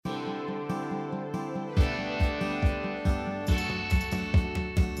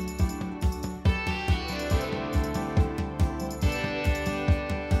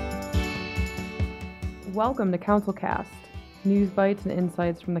Welcome to CouncilCast, news bites and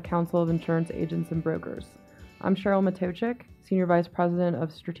insights from the Council of Insurance Agents and Brokers. I'm Cheryl Matochik, Senior Vice President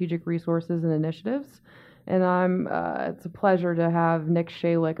of Strategic Resources and Initiatives, and it's a pleasure to have Nick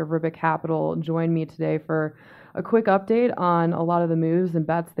Shalick of Ribbit Capital join me today for a quick update on a lot of the moves and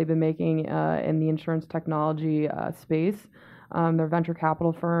bets they've been making in the insurance technology space. They're a venture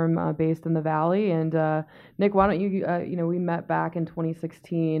capital firm based in the Valley. And Nick, why don't we met back in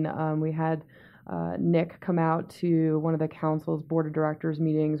 2016. We had Nick come out to one of the council's board of directors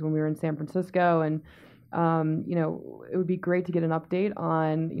meetings when we were in San Francisco. And, it would be great to get an update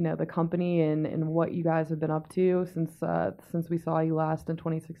on, the company and what you guys have been up to since we saw you last in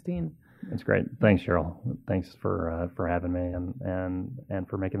 2016. That's great. Thanks, Cheryl. Thanks for having me and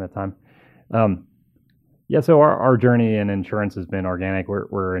for making the time. So our journey in insurance has been organic.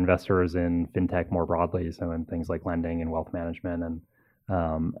 We're investors in fintech more broadly, so in things like lending and wealth management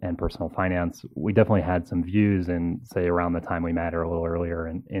and personal finance. We definitely had some views in, say, around the time we met or a little earlier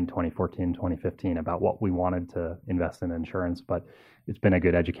in 2014, 2015 about what we wanted to invest in insurance, but it's been a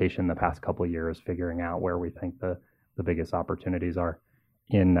good education the past couple of years figuring out where we think the biggest opportunities are.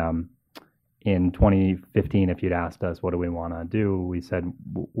 In 2015, if you'd asked us, what do we want to do? We said,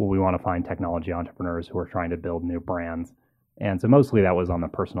 well, we want to find technology entrepreneurs who are trying to build new brands. And so mostly that was on the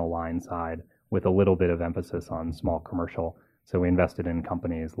personal line side with a little bit of emphasis on small commercial. So we invested in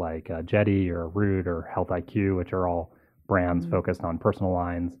companies like Jetty or Root or Health IQ, which are all brands focused on personal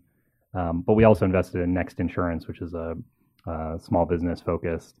lines. But we also invested in Next Insurance, which is a small business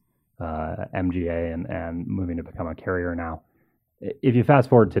focused MGA and moving to become a carrier now. If you fast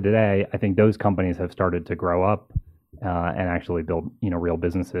forward to today, I think those companies have started to grow up and actually build, real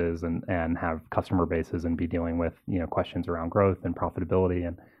businesses and have customer bases and be dealing with, questions around growth and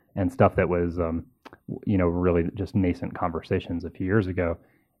profitability and stuff that was, really just nascent conversations a few years ago.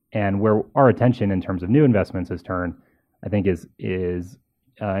 And where our attention in terms of new investments has turned, I think is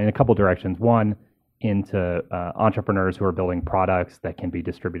in a couple directions. One, into entrepreneurs who are building products that can be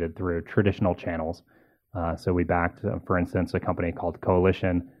distributed through traditional channels. So we backed, for instance, a company called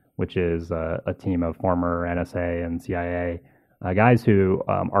Coalition, which is a team of former NSA and CIA guys who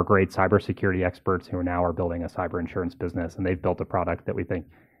are great cybersecurity experts who now are building a cyber insurance business. And they've built a product that we think,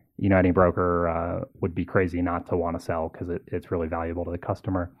 any broker would be crazy not to want to sell because it's really valuable to the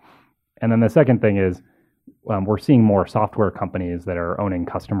customer. And then the second thing is we're seeing more software companies that are owning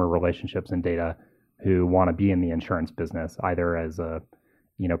customer relationships and data who want to be in the insurance business, either as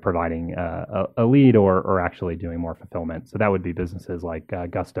providing a lead or actually doing more fulfillment. So that would be businesses like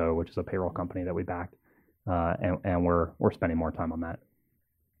Gusto, which is a payroll company that we backed, and we're spending more time on that.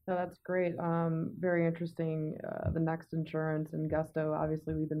 So that's great. Very interesting. The Next Insurance and Gusto,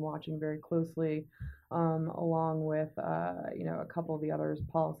 obviously, we've been watching very closely, along with a couple of the others,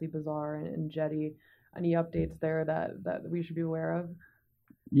 Policy Bazaar and Jetty. Any updates there that we should be aware of?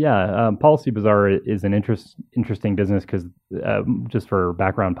 Yeah, Policy Bazaar is an interesting business because just for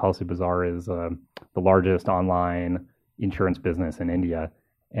background, Policy Bazaar is the largest online insurance business in India,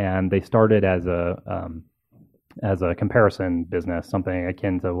 and they started as a comparison business, something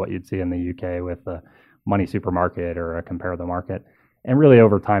akin to what you'd see in the UK with a Money Supermarket or a Compare the Market. And really,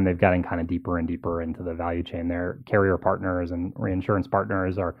 over time, they've gotten kind of deeper and deeper into the value chain. Their carrier partners and reinsurance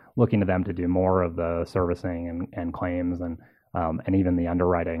partners are looking to them to do more of the servicing and claims and even the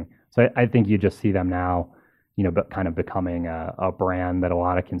underwriting. So I think you just see them now, but kind of becoming a brand that a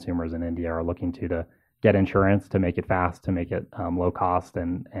lot of consumers in India are looking to get insurance, to make it fast, to make it low cost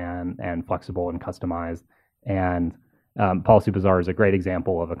and flexible and customized. And Policy Bazaar is a great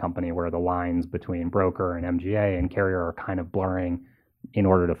example of a company where the lines between broker and MGA and carrier are kind of blurring in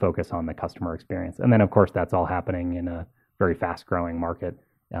order to focus on the customer experience. And then, of course, that's all happening in a very fast-growing market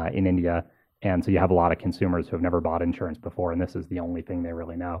in India. And so you have a lot of consumers who have never bought insurance before, and this is the only thing they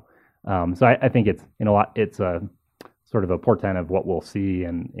really know. So I think it's a sort of a portent of what we'll see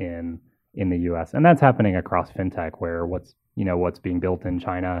in the U.S. And that's happening across fintech, where what's being built in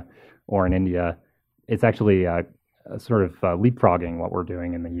China or in India, it's actually sort of leapfrogging what we're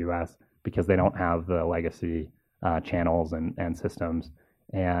doing in the U.S. because they don't have the legacy channels and systems.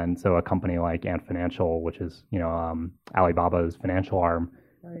 And so a company like Ant Financial, which is Alibaba's financial arm,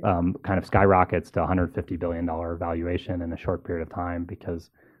 right, kind of skyrockets to $150 billion valuation in a short period of time because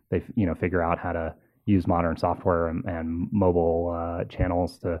they figure out how to use modern software and mobile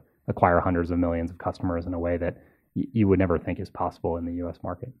channels to acquire hundreds of millions of customers in a way that you would never think is possible in the U.S.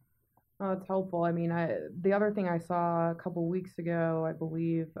 market. Oh, it's helpful. I mean, the other thing I saw a couple weeks ago, I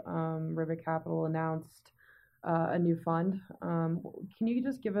believe, Ribbit Capital announced a new fund. Can you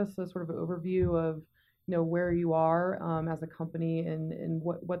just give us a sort of overview of where you are as a company and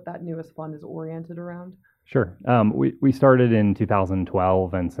what that newest fund is oriented around? Sure. We started in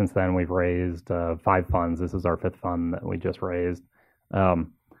 2012, and since then we've raised 5 funds. This is our 5th fund that we just raised.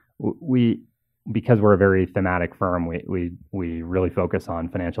 Um, we Because we're a very thematic firm, we really focus on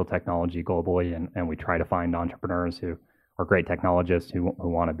financial technology globally, and we try to find entrepreneurs who are great technologists who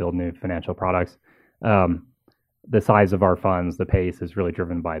want to build new financial products. Um, the size of our funds, the pace is really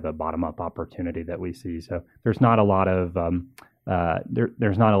driven by the bottom-up opportunity that we see. So there's not a lot of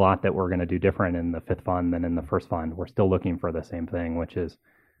there's not a lot that we're going to do different in the 5th fund than in the 1st fund. We're still looking for the same thing, which is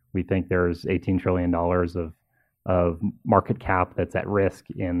we think there's $18 trillion of market cap that's at risk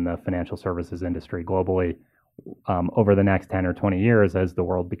in the financial services industry globally. Over the next 10 or 20 years, as the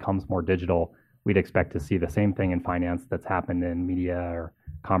world becomes more digital, we'd expect to see the same thing in finance that's happened in media or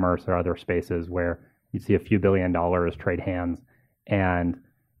commerce or other spaces where you see a few $1 billion trade hands, and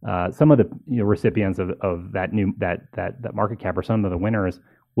some of the recipients of that market cap, or some of the winners,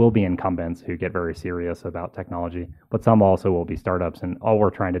 will be incumbents who get very serious about technology, but some also will be startups. And all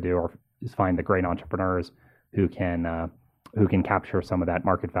we're trying to do is find the great entrepreneurs who can capture some of that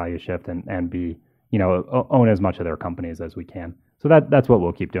market value shift and be own as much of their companies as we can. So that's what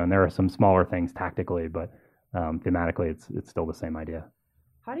we'll keep doing. There are some smaller things tactically, but thematically it's still the same idea.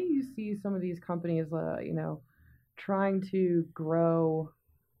 How do you see some of these companies, trying to grow,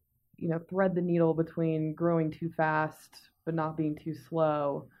 thread the needle between growing too fast but not being too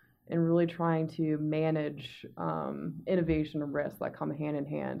slow, and really trying to manage innovation and risk that come hand in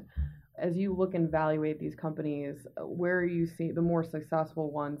hand? As you look and evaluate these companies, where you see the more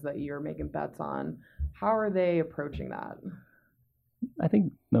successful ones that you're making bets on, how are they approaching that? I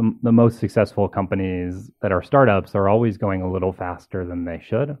think the most successful companies that are startups are always going a little faster than they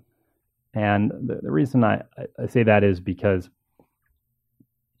should. And the reason I say that is because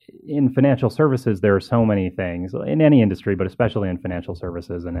in financial services, there are so many things, in any industry, but especially in financial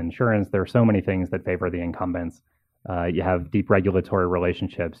services and insurance, there are so many things that favor the incumbents. You have deep regulatory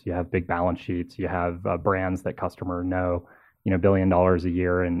relationships, you have big balance sheets, you have brands that customers know, $1 billion a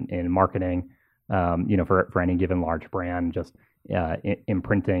year in marketing, for any given large brand, just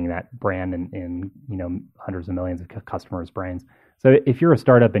imprinting that brand in hundreds of millions of customers' brains. So if you're a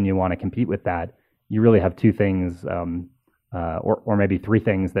startup and you want to compete with that, you really have 2 things, or maybe 3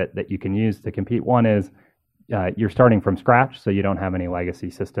 things that you can use to compete. One is you're starting from scratch, so you don't have any legacy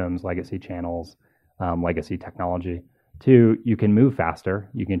systems, legacy channels, legacy technology. 2, you can move faster,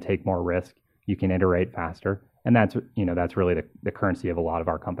 you can take more risk, you can iterate faster, and that's really the currency of a lot of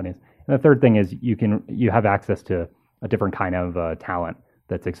our companies. And the 3rd thing is you have access to a different kind of talent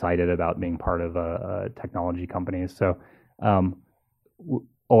that's excited about being part of a technology companies. So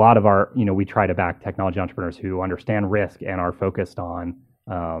a lot of our, we try to back technology entrepreneurs who understand risk and are focused on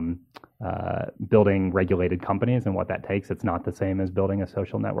building regulated companies and what that takes. It's not the same as building a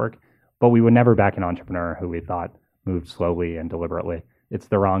social network, but we would never back an entrepreneur who we thought moved slowly and deliberately. It's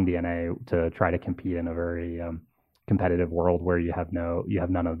the wrong DNA to try to compete in a very competitive world where you have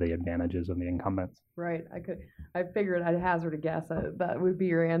none of the advantages of the incumbents. Right. I figured I'd hazard a guess that would be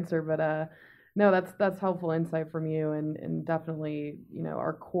your answer, but no, that's helpful insight from you, and definitely,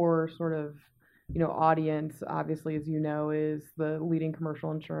 our core sort of, audience, obviously, as is the leading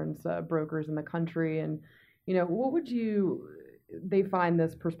commercial insurance brokers in the country. And, they find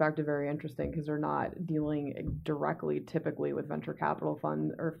this perspective very interesting because they're not dealing directly, typically, with venture capital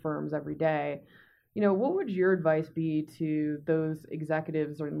funds or firms every day. What would your advice be to those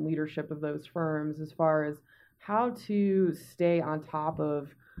executives or in leadership of those firms as far as how to stay on top of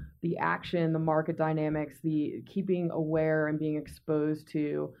the action, the market dynamics, the keeping aware and being exposed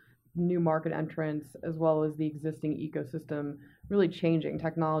to new market entrants, as well as the existing ecosystem really changing?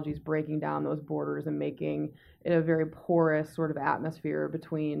 Technology is breaking down those borders and making it a very porous sort of atmosphere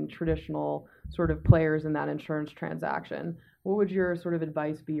between traditional sort of players in that insurance transaction. What would your sort of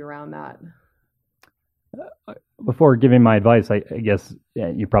advice be around that? Before giving my advice, I guess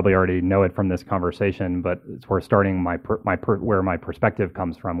you probably already know it from this conversation, but it's where starting where my perspective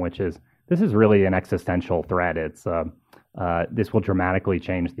comes from, which is this is really an existential threat. It's this will dramatically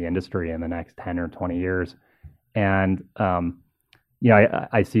change the industry in the next 10 or 20 years, and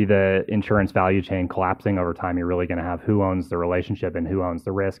I see the insurance value chain collapsing over time. You're really going to have who owns the relationship and who owns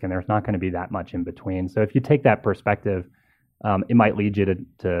the risk, and there's not going to be that much in between. So if you take that perspective, it might lead you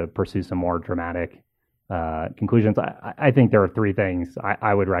to pursue some more dramatic conclusions. I think there are 3 things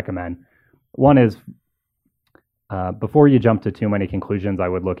I would recommend. One is before you jump to too many conclusions, I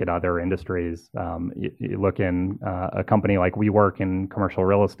would look at other industries. You look in a company like WeWork in commercial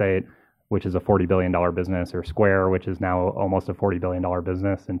real estate, which is a $40 billion business, or Square, which is now almost a $40 billion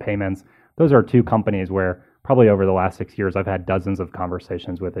business in payments. Those are 2 companies where probably over the last 6 years, I've had dozens of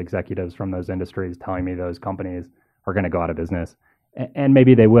conversations with executives from those industries telling me those companies are going to go out of business. And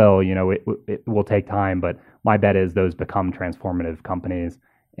maybe they will, it will take time, but my bet is those become transformative companies.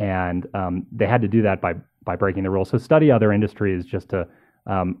 And they had to do that by breaking the rules. So study other industries just to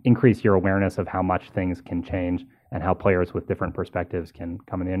increase your awareness of how much things can change and how players with different perspectives can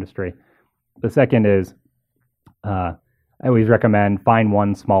come in the industry. The second is I always recommend find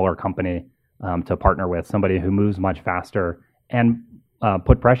one smaller company to partner with, somebody who moves much faster, and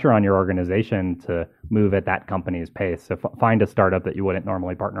put pressure on your organization to move at that company's pace. So find a startup that you wouldn't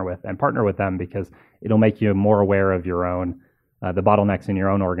normally partner with and partner with them, because it'll make you more aware of your own, the bottlenecks in your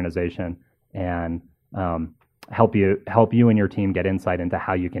own organization, and help you and your team get insight into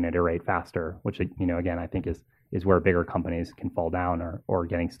how you can iterate faster, which, again, I think is where bigger companies can fall down or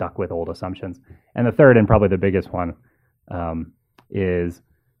getting stuck with old assumptions. And the third, and probably the biggest one, is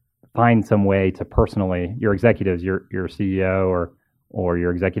find some way to personally, your executives, your CEO or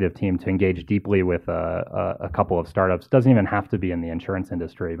your executive team, to engage deeply with a couple of startups. Doesn't even have to be in the insurance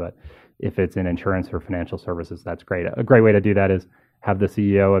industry, but if it's in insurance or financial services, that's great. A great way to do that is have the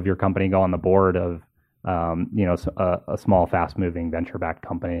CEO of your company go on the board of a small, fast-moving venture-backed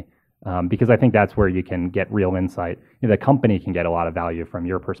company, because I think that's where you can get real insight. The company can get a lot of value from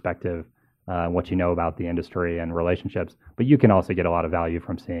your perspective, what you know about the industry and relationships, but you can also get a lot of value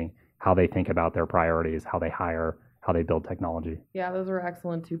from seeing how they think about their priorities, how they hire, how they build technology. Yeah, those are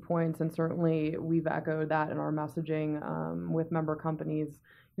excellent 2 points, and certainly we've echoed that in our messaging with member companies.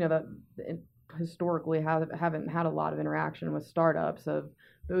 That historically haven't had a lot of interaction with startups, of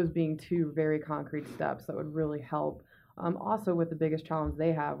those being 2 very concrete steps that would really help. Also with the biggest challenge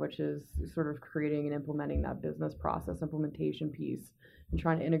they have, which is sort of creating and implementing that business process implementation piece and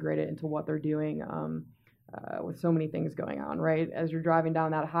trying to integrate it into what they're doing. With so many things going on, right? As you're driving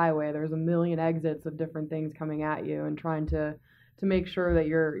down that highway, there's a million exits of different things coming at you, and trying to make sure that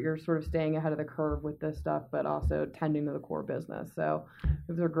you're sort of staying ahead of the curve with this stuff, but also tending to the core business. So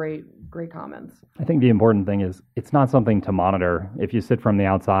those are great comments. I think the important thing is it's not something to monitor. If you sit from the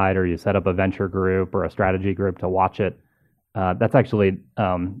outside, or you set up a venture group or a strategy group to watch it, that's actually,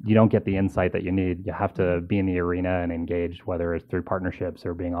 you don't get the insight that you need. You have to be in the arena and engage, whether it's through partnerships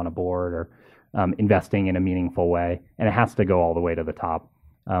or being on a board or investing in a meaningful way, and it has to go all the way to the top,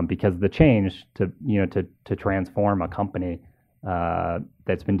 because the change to transform a company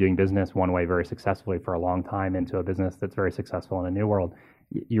that's been doing business one way very successfully for a long time into a business that's very successful in a new world,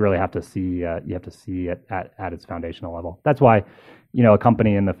 you really have to see it at its foundational level. That's why a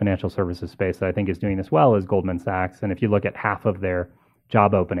company in the financial services space that I think is doing this well is Goldman Sachs, and if you look at half of their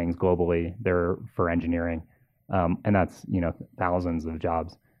job openings globally, they're for engineering, and that's thousands of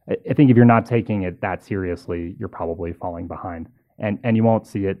jobs. I think if you're not taking it that seriously, you're probably falling behind, and you won't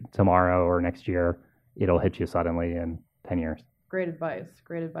see it tomorrow or next year. It'll hit you suddenly in 10 years. Great advice.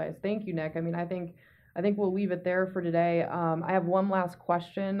 Thank you, Nick. I think we'll leave it there for today. I have one last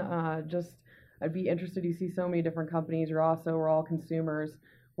question. I'd be interested. You see so many different companies. We're all consumers.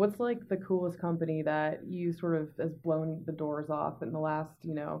 What's like the coolest company that you sort of has blown the doors off in the last,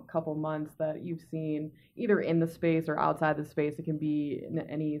 couple months that you've seen, either in the space or outside the space? It can be in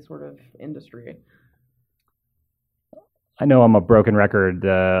any sort of industry. I know I'm a broken record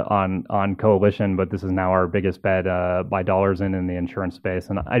on Coalition, but this is now our biggest bet by dollars in the insurance space,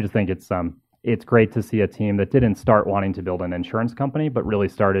 and I just think it's great to see a team that didn't start wanting to build an insurance company, but really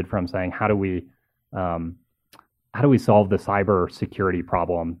started from saying, how do we solve the cyber security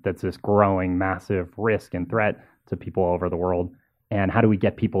problem that's this growing massive risk and threat to people all over the world? And how do we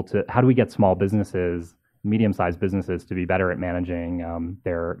get small businesses, medium-sized businesses, to be better at managing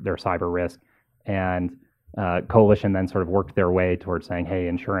their cyber risk? And Coalition then sort of worked their way towards saying, hey,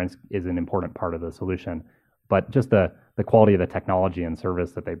 insurance is an important part of the solution. But just the quality of the technology and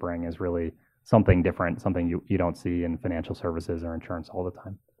service that they bring is really something different, something you don't see in financial services or insurance all the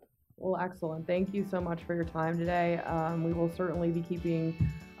time. Well, excellent. Thank you so much for your time today. We will certainly be keeping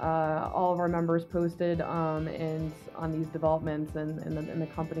all of our members posted and on these developments and the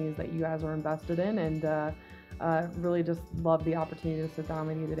companies that you guys are invested in. And really just love the opportunity to sit down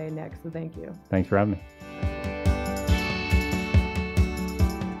with you today, Nick. So thank you. Thanks for having me.